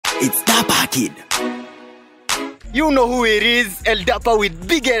It's Dapper Kid. You know who it is, El-DAPPER with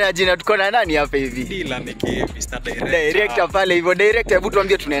big energy. Na tuko na nani hapa hivi? Dylan aka Mr. Director pale hivyo. Director, hebu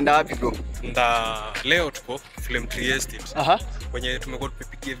tuambie tunaenda wapi bro? Leo tuko Flame Tree Estate. Kwenye tumekuwa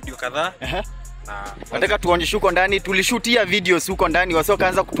tumepigia video kadhaa. Nataka tuonyeshe huko ndani, tulishutia videos huko ndani, wasio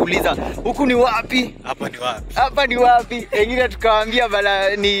kaanza kutuuliza huku ni wapi? Hapa ni wapi? Hapa ni wapi? Wengine tukawaambia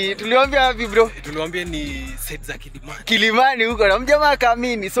bala ni tuliwaambia wapi bro? Tuliwaambia ni side za Kilimani. Kilimani huko na mjamaa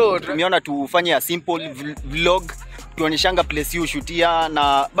akaamini. So tumeona tufanye a simple vlog tuonyeshanga place you shootia,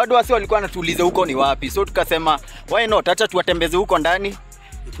 na bado wasi walikuwa wanatuuliza huko ni wapi. So tukasema why not, acha tuwatembeze huko ndani.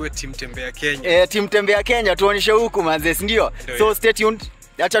 Ikuwe team tembea Kenya. Team tembea Kenya tuonyeshe huku manze, ndio. So stay tuned.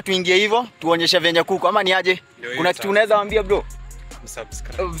 Acha tuingie hivyo tuonyeshe venye kuko ama ni aje. Kuna kitu unaweza waambia bro?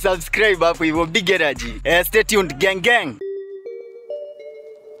 Subscribe hapo hivyo, big energy. Stay tuned gang.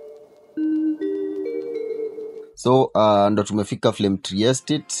 So ndo tumefika Flame Tree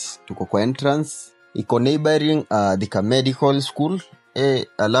Estate, tuko kwa entrance. Iko neighboring THIKA Medical School.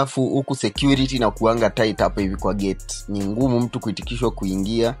 Alafu huku security na kuanga tight hapa hivi kwa gate. Ni ngumu mtu kuitikishwa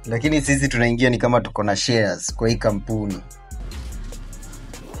kuingia, lakini sisi tunaingia ni kama tuko na shares kwa hii kampuni.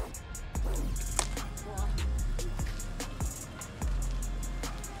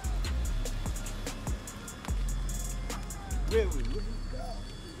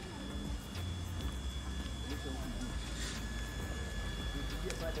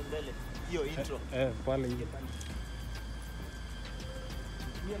 Hiyo intro. Pale inge.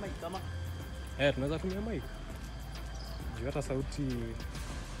 Tumia mic kama. Tunaweza tumia mic. Hata sauti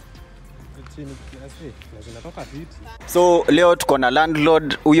chini kiasi na zinatoka fiti. So leo tuko na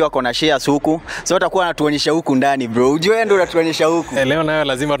landlord, huyu ako na shares huku. So atakuwa anatuonyesha huku ndani bro. Unajua ndio unatuonyesha huku. Leo nayo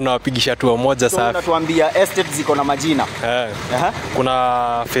lazima tunawapigisha tu moja safi. So unatuambia estate ziko na majina.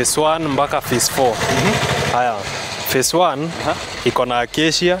 Kuna phase 1 mpaka phase 4. Haya. Phase 1 iko na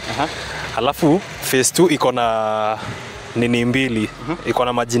acacia. Alafu phase 2 iko na nini mbili. Iko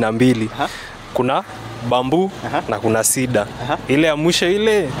na majina mbili. Kuna bambu na kuna sida. Ile ya mwisho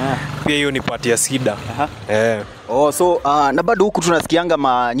ile pia hiyo ni part ya sida. So na bado huku tunasikianga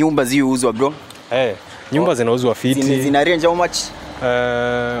manyumba ziuzwa bro. Nyumba zinauzwa fiti. Zina range how much?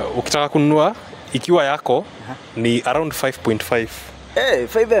 Ukitaka kununua ikiwa yako ni around 5.5.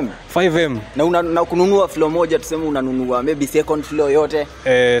 5M. Na kununua floor moja, tuseme unanunua maybe second floor yote.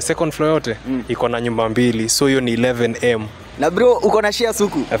 Second floor yote iko na nyumba mbili, so hiyo ni 11M. Na bro uko na shares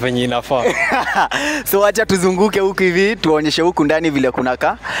huku? Venye inafaa. So acha tuzunguke huku hivi tuonyeshe huku ndani vile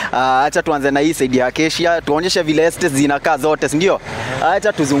kunakaa. Acha tuanze na hii side ya acacia, tuonyeshe vile estates zinakaa zote, ndio?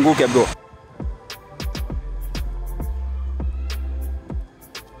 Acha tuzunguke bro.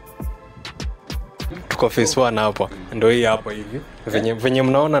 Tuko phase 1 hapa. Ndio hii hapa hivi. Venye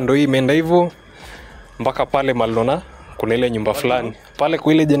mnaona ndio hii imeenda hivyo mpaka pale Malona. Kuna ile nyumba fulani pale,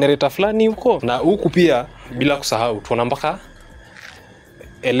 kwa ile generator fulani huko, na huku pia bila kusahau tuna mpaka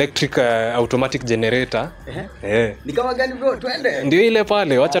electric automatic generator. Ni kama gani bro? Twende. Ndio ile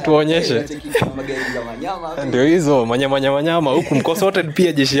pale, acha tuonyeshe. Ndio hizo manyama huku mko sorted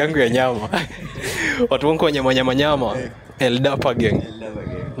pia jeshi yangu ya nyama. Watu wangu wenye manyama. El-DAPPER gang.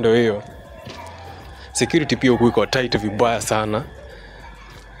 Ndio hiyo. Security pia huku iko tight vibaya sana.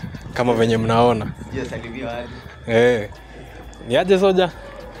 Kama venye mnaona. Ni aje soja?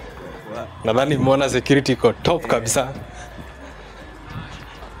 Nadhani muona security iko top kabisa.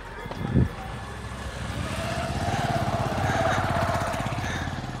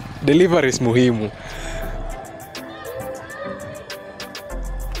 Deliveries muhimu.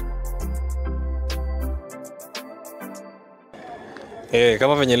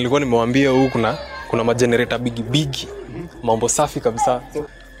 Kama venye nilikuwa nimewaambia huku kuna magenerator big. Mambo safi kabisa.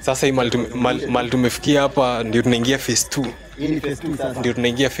 Sasa hii mali tumefikia hapa ndio tunaingia phase 2. Ndio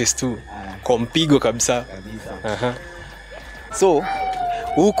tunaingia phase 2. Kwa mpigo kabisa. So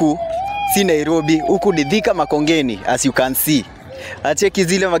huku si Nairobi, huku ni THIKA Makongeni as you can see. Acheki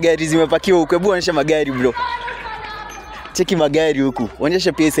zile magari zimepakiwa huku. Hebu onyesha magari bro. Cheki magari huku.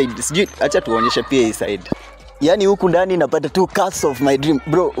 Onyesha pia side. Sijui acha tuonyeshe pia hii side. Yaani huku ndani napata tu cars of my dream.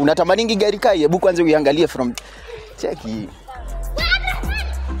 Bro, unatamaningi gari kai? Hebu kwanza uiangalie from cheki.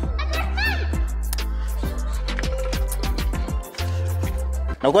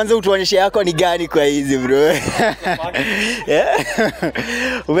 Na kwanza utuonyeshe yako ni gani kwa hizi bro.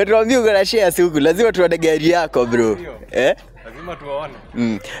 Umetuambia uko na shares huku, lazima tuone gari yako bro. Lazima tuwaone.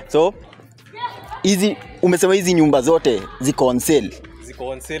 So hizi umesema hizi nyumba zote ziko on sale. Ziko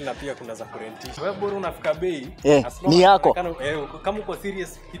on sale na pia kuna za kurentisha. Wewe bora unafika bei. Ni yako. Kama uko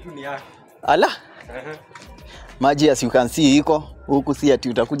serious kitu ni yako. Ala. Maji as you can see iko huku, si ati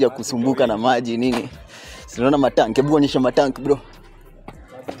utakuja kusumbuka na maji nini. Sinaona matanki, hebu onyesha matanki bro.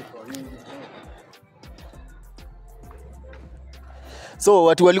 So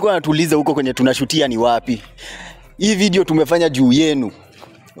watu walikuwa wanatuuliza huko kwenye tunashutia ni wapi. Hii video tumefanya juu yenu.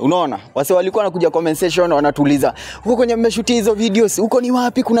 Unaona? Wase walikuwa wanakuja comment section wanatuuliza, huko kwenye mmeshutia hizo videos, huko ni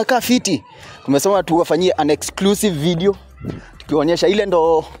wapi kuna kafiti? Tumesema tuwafanyie an exclusive video tukionyesha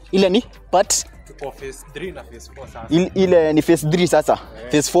ile ni part phase 3 na phase 4 sasa. Ile ni phase 3 sasa.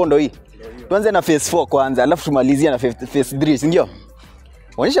 Phase 4 ndo hii. Tuanze na phase 4 kwanza, alafu tumalizie na phase 3, si ndio?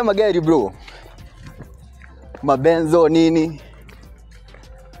 Onyesha magari bro. Mabenzo nini?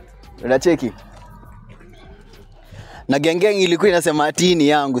 Unacheki? Na gengeng ilikuwa inasema atini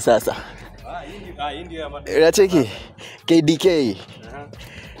yangu sasa. Hii ndio ya madam. Unacheki? KDK.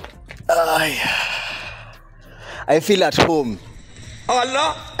 I feel at home.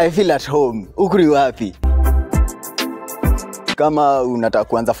 Allah. I feel at home. Ukuri wapi? Kama unataka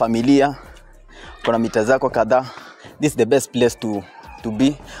kuanza familia, kuna mita zako kadhaa, this is the best place to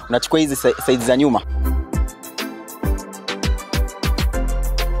be. Unachukua hizi sides za nyuma.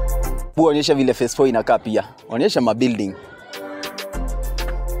 Onyesha vile phase 4 inakaa pia. Onyesha ma building.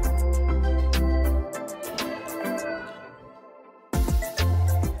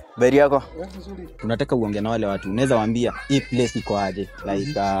 Bari yako? Tunataka uongee na wale watu. Unaweza waambia hii place iko aje?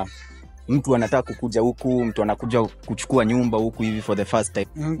 Like mtu anataka kukuja huku, mtu anakuja kuchukua nyumba huku hivi for the first time.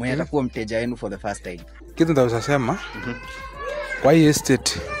 Mwenye atakuwa mteja wenu for the first time. Kitu ndio sema. Kwa hii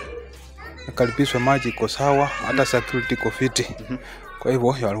estate nakaribishwa, maji iko sawa, hata security iko fiti. Kwa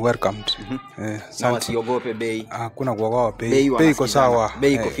hivyo you are welcomed. Na wasiogope bei. Hakuna kuogopa bei. Bei iko sawa.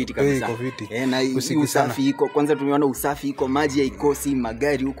 Bei iko fiti kabisa. Bei iko fiti. Na usafi iko, kwanza tumeona usafi iko, maji haikosi,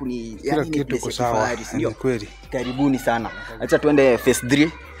 magari huku ni yani kitu iko sawa. Ndio kweli. Karibuni sana. Acha tuende phase 3.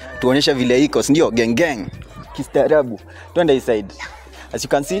 Tuonyesha vile iko, ndio geng kistaarabu. Twende hii side. As you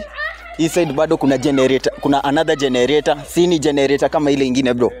can see, hii side bado kuna generator, kuna another generator. Si ni generator kama ile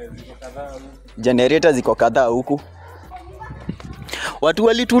nyingine bro. Generator ziko kadhaa huku. Watu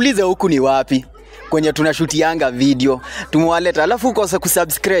walituuliza huku ni wapi kwenye tunashutianga video. Tumewaleta alafu ukosa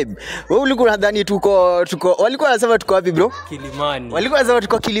kusubscribe. Wewe ulikuwa unadhani tuko walikuwa wanasema tuko wapi bro? Kilimani. Walikuwa wanasema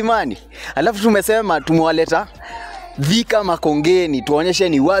tuko Kilimani. Alafu tumesema tumewaleta THIKA Makongeni tuonyeshe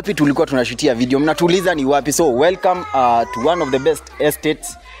ni wapi tulikuwa tunashutia video. Mnatuuliza ni wapi. So welcome to one of the best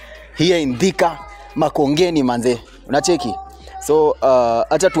estates here in THIKA Makongeni manze. Unacheki? So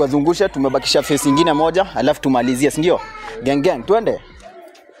acha tuwazungushe, tumebakisha face nyingine moja alafu tumalizie, si ndio? Gang twende.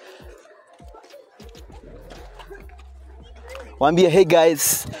 Waambie hey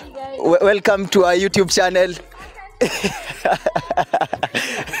guys, welcome to our YouTube channel.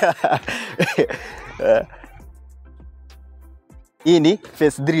 Hii ni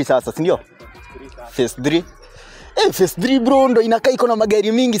phase 3 sasa, si ndio? Phase 3. Phase 3 bro ndo inakaa iko na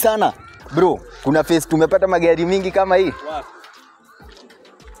magari mingi sana. Bro, kuna phase tumepata magari mingi kama hii.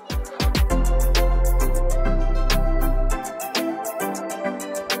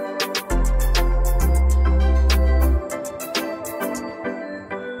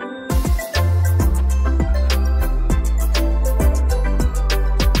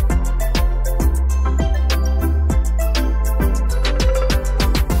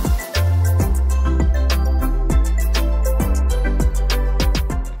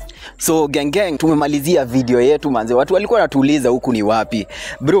 So gang tumemalizia video yetu manze. Watu walikuwa wanatuuliza huku ni wapi.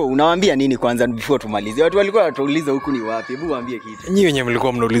 Bro, unawaambia nini kwanza before tumalizie? Watu walikuwa wanatuuliza huku ni wapi. Hebu waambie kitu. Nyinyi wenyewe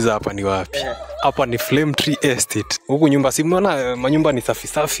mlikuwa mnauliza hapa ni wapi? Hapa ni Flame Tree Estate. Huku nyumba si mnaona manyumba ni safi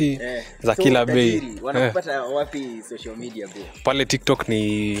za so, kila bei. Wanapata wapi social media bro? Pale TikTok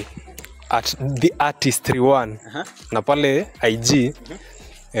ni @theartist31 na pale IG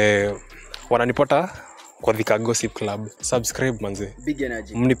wananipata kwa THIKA Gossip Club. Subscribe manze. Big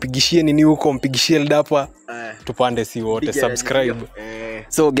energy. Mnipigishie nini huko, mpigishie EL-DAPPER. Tupande si wote, subscribe.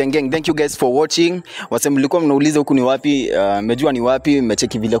 So gang thank you guys for watching. Wase mlikuwa mnauliza huku ni wapi, mmejua ni wapi,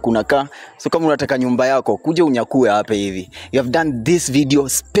 mmecheki vile kunakaa. So kama unataka nyumba yako, kuja unyakue hapa hivi. You have done this video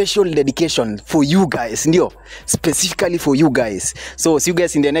special dedication for you guys, ndio? Specifically for you guys. So see you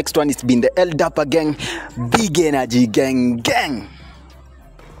guys in the next one. It's been the EL-DAPPER gang. Big energy gang.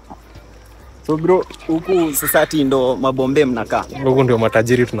 So bro, huku society ndo mabombe mnakaa. Huku ndio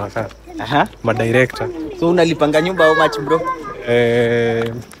matajiri tunakaa. Madirector. So unalipanga nyumba how much bro?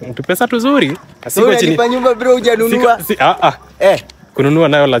 Mtu pesa tuzuri. So unalipa nyumba bro hujanunua? Kununua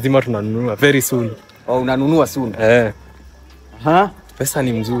nayo lazima tunanunua very soon. Unanunua soon? Pesa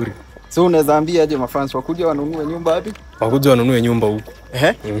ni mzuri. So unaweza ambia aje mafans wakuja wanunue nyumba wapi? Wakuja wanunue nyumba huku.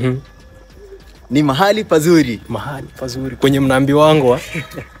 Ni mahali pazuri. Mahali pazuri. Kwenye mnaambi wangu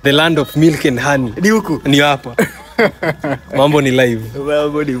the land of milk and honey. Ni huku? Ni hapa. Mambo ni live.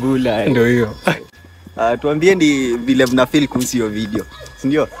 Mambo ni bula. Ndio hiyo. Tuambie ni vile mna feel kuhusu hiyo video. si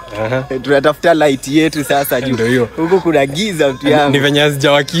ndio? Aha. Tunatafuta light yetu sasa juu. Ndio hiyo. Huko kuna giza mtu yangu. Ni venye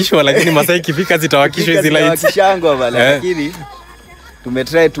hazijawakishwa lakini masaa ikifika zitawakishwa hizi lights. Wakishangwa bala lakini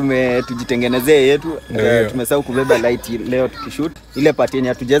tujitengenezee yetu. Tumesahau kubeba light leo tukishoot. Ile part yenye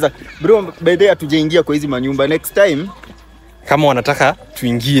hatujaweza. Bro, by the way hatujaingia kwa hizi manyumba. Next time Kama wanataka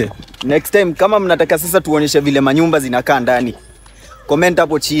tuingie. next time kama mnataka sasa tuonyeshe vile manyumba zinakaa ndani, comment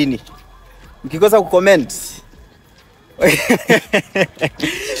hapo chini. Mkikosa kucomment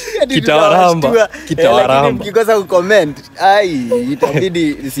Kitawaramba. Mkikosa kucomment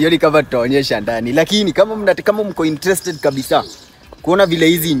itabidi sioni kama tutaonyesha ndani, lakini kama mko interested kabisa kuona vile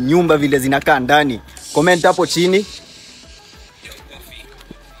hizi nyumba vile zinakaa ndani, comment hapo chini.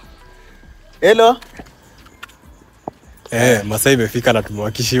 Hello. Masaa imefika na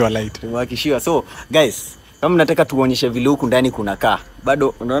tumewakishiwa light. Tumewakishiwa. So guys, kama mnataka tuonyeshe vile huku ndani kunakaa,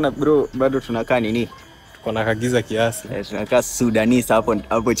 bado unaona bro, bado tunakaa nini? Tuko na kagiza kiasi. Tunakaa Sudanese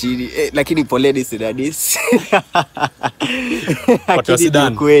hapo chini. Lakini poleni Sudanese. Watu wa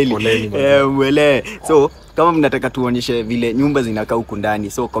Sudan. Kweli. Mwele. So kama mnataka tuonyeshe vile nyumba zinakaa huku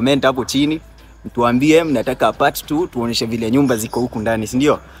ndani, so comment hapo chini. Mtuambie mnataka part 2 tuonyeshe vile nyumba ziko huku ndani, si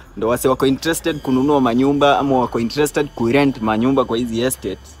ndio? Ndio wase wako interested kununua manyumba ama wako interested kurent manyumba kwa hizi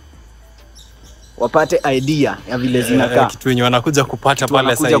estate, wapate idea ya vile zinakaa. Kitu wenye wanakuja kupata pale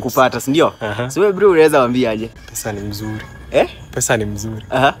site. Wanakuja kupata, si ndio? So wewe bro unaweza waambia aje? Pesa ni mzuri. Pesa ni mzuri.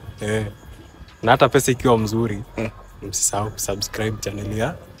 Na hata pesa ikiwa mzuri, msisahau kusubscribe channel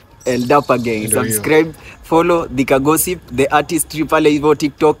ya EL-DAPPER gang. Subscribe, follow Thika Gossip, the artistry pale hivyo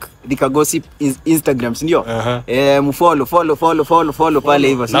TikTok, Thika Gossip Instagram, si ndio? Follow pale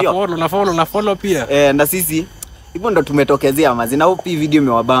hivyo, si ndio? Na follow pia. Na sisi hivyo ndo tumetokezea mazina. Hope hii video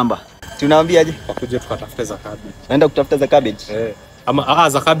imewabamba. Tunawaambia aje? Wakuje tukatafute za cabbage. Naenda kutafuta za cabbage. Ama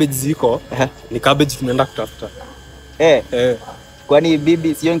za cabbage ziko. Ni cabbage tunaenda kutafuta. Kwani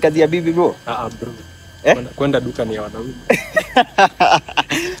bibi sio kazi ya bibi bro? Bro. Kwenda duka ni ya wanaume.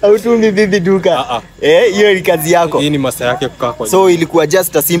 Au tumi bibi duka? Hiyo ni kazi yako. Hii ni masaa yake kukaa kwa. So ilikuwa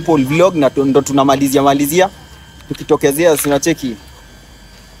just a simple vlog na ndo tunamalizia. Tukitokezea tunacheki.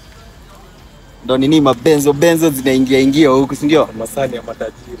 Ndo nini mabenzo zinaingia huku, si ndio?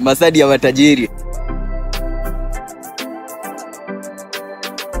 Masadi ya matajiri.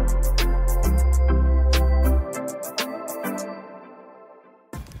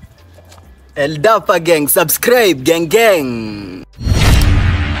 EL-DAPPER gang, subscribe gang.